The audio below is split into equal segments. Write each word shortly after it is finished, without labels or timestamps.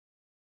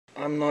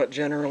I'm not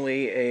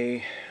generally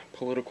a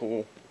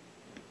political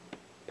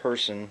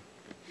person,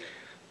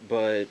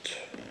 but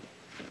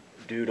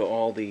due to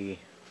all the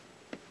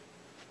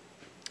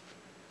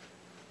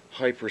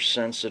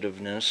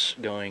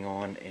hypersensitiveness going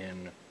on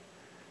in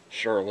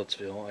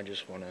Charlottesville, I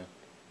just want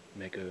to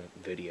make a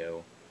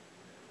video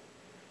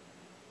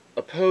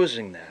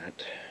opposing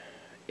that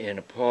in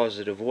a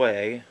positive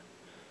way.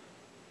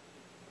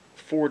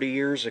 40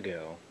 years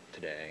ago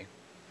today,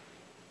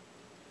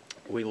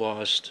 we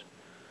lost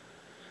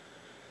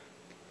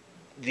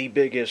the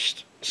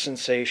biggest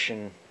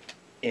sensation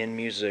in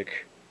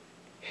music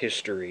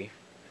history,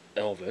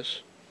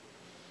 Elvis.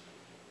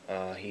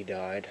 He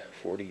died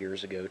 40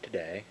 years ago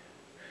today,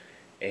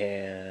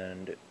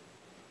 and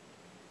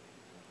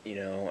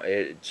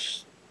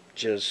it's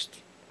just,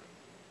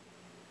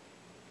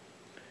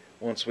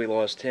 once we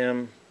lost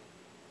him,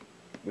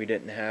 we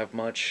didn't have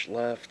much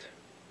left.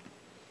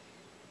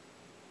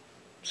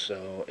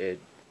 So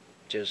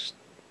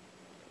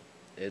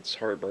it's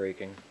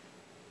heartbreaking.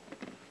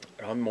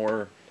 I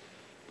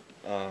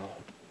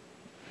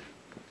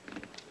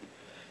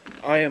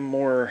am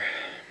more,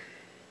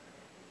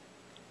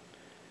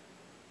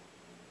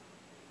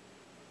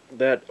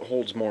 that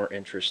holds more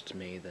interest to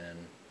me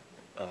than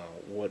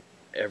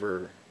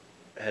whatever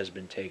has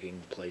been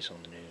taking place on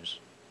the news.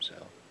 So,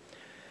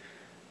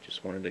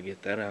 just wanted to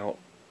get that out,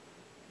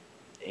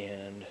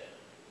 and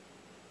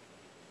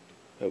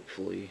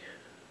hopefully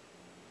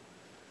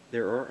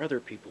there are other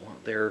people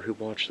out there who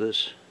watch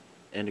this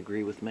and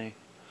agree with me.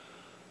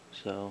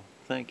 So,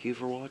 thank you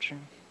for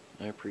watching.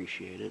 I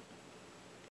appreciate it.